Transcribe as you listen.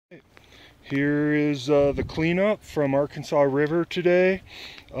Here is the cleanup from Arkansas River today,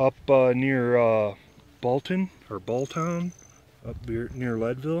 up near Bolton, or Balltown, up near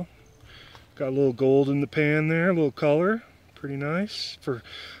Leadville. Got a little gold in the pan there, a little color, pretty nice.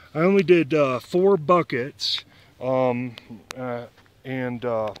 I only did 4 buckets, and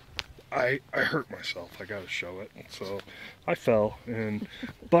I hurt myself, I gotta show it. So I fell and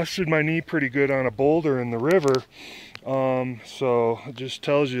busted my knee pretty good on a boulder in the river. So it just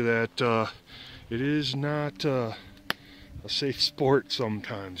tells you that it is not a safe sport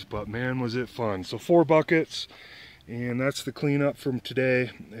sometimes, but man was it fun. So 4 buckets, and that's the cleanup from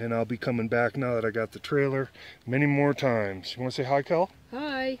today, and I'll be coming back now that I got the trailer many more times. You want to say hi, Kel?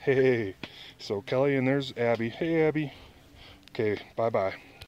 Hi. Hey. So Kelly, and there's Abby. Hey, Abby. Okay, bye-bye.